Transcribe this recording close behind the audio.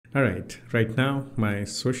All right now my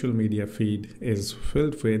social media feed is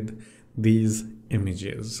filled with these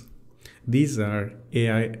images. These are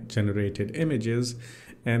AI generated images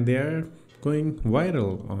and they are going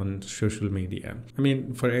viral on social media. I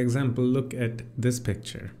mean, for example, look at this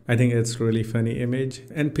picture. I think it's really funny image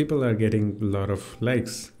and people are getting a lot of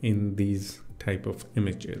likes in these type of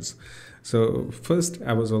images. So first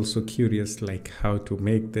I was also curious like how to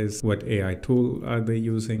make this, what AI tool are they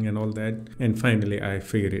using and all that, and finally I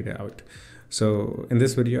figured it out. So in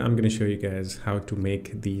this video I'm going to show you guys how to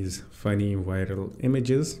make these funny viral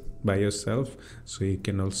images by yourself so you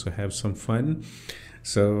can also have some fun.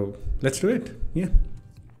 So let's do it.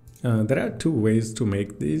 There are two ways to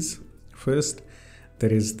make these. First,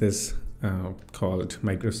 there is this called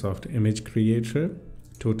Microsoft Image Creator,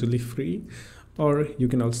 totally free, or you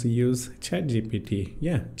can also use ChatGPT.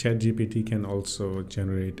 ChatGPT can also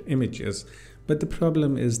generate images, but the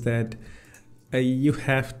problem is that you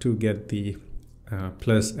have to get the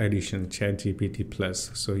plus edition, ChatGPT plus,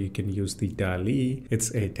 so you can use the DALL-E. It's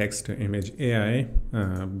a text to image AI,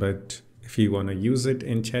 but if you want to use it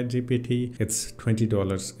in ChatGPT, it's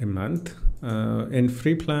 $20 a month. In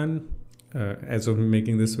free plan, as of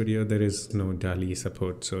making this video, there is no DALL-E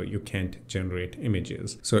support, so you can't generate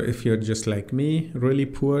images. So if you're just like me, really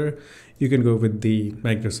poor, you can go with the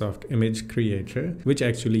Microsoft Image Creator, which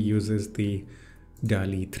actually uses the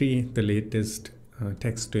DALL-E 3, the latest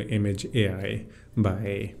text-to-image AI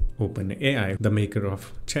by OpenAI, the maker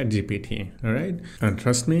of ChatGPT. All right, and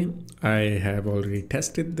trust me, I have already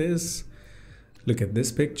tested this. Look at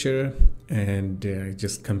this picture and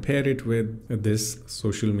just compare it with this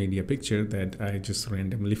social media picture that I just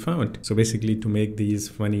randomly found. So basically, to make these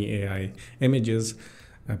funny AI images,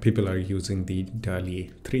 people are using the DALL-E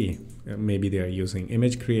 3. Maybe they are using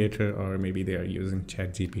Image Creator, or maybe they are using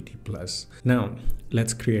ChatGPT plus. Now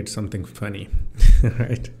let's create something funny.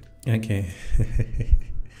 Right? Okay.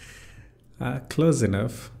 Close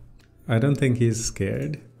enough. I don't think he's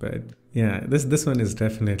scared, but yeah, this one is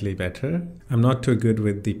definitely better. I'm not too good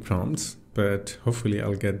with the prompts, but hopefully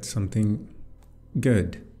I'll get something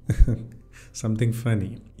good. Something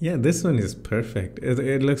funny. Yeah, this one is perfect.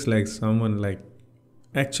 It looks like someone like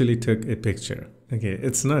actually took a picture. Okay,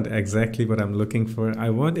 it's not exactly what I'm looking for. I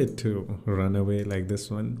want it to run away like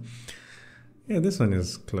this one. Yeah, this one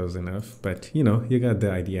is close enough, but you got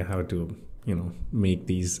the idea how to make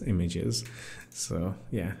these images. So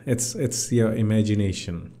yeah, it's your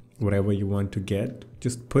imagination. Whatever you want to get,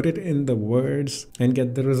 just put it in the words and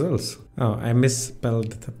get the results. Oh, I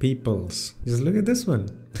misspelled the peoples. Just look at this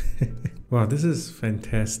one. Wow, this is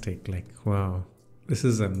fantastic. Like, wow, this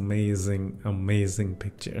is amazing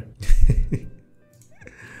picture.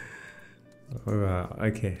 Wow,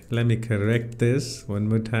 okay, let me correct this one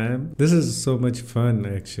more time. This is so much fun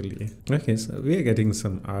actually. Okay, so we are getting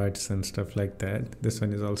some arts and stuff like that. This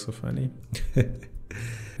one is also funny.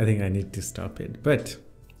 I think I need to stop it, but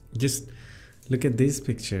just look at these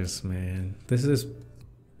pictures, man. This is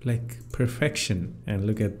like perfection. And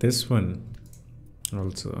look at this one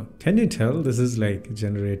also. Can you tell this is like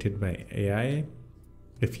generated by AI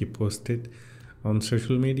if you post it on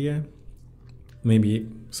social media?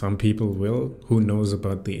 Maybe some people will, who knows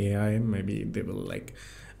about the AI, maybe they will like,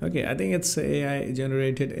 okay, I think it's AI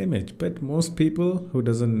generated image. But most people who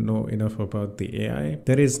doesn't know enough about the AI,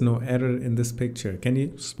 there is no error in this picture. Can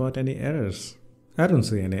you spot any errors? I don't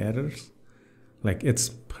see any errors. Like, it's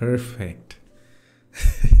perfect.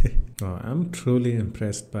 Oh, I'm truly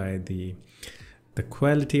impressed by the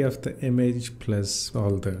quality of the image plus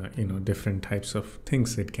all the different types of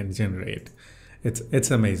things it can generate.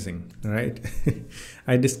 It's amazing, right?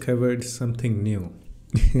 I discovered something new.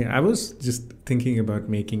 I was just thinking about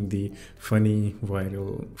making the funny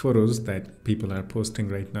viral photos that people are posting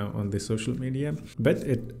right now on the social media, but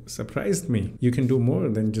it surprised me. You can do more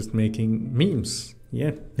than just making memes.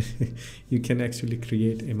 Yeah, you can actually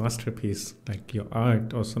create a masterpiece like your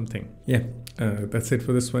art or something. Yeah, that's it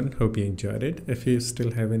for this one. Hope you enjoyed it. If you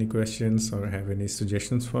still have any questions or have any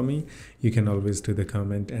suggestions for me, you can always do the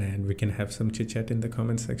comment and we can have some chit chat in the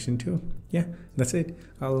comment section too. Yeah, that's it.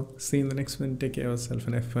 I'll see you in the next one. Take care of yourself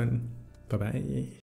and have fun. Bye bye.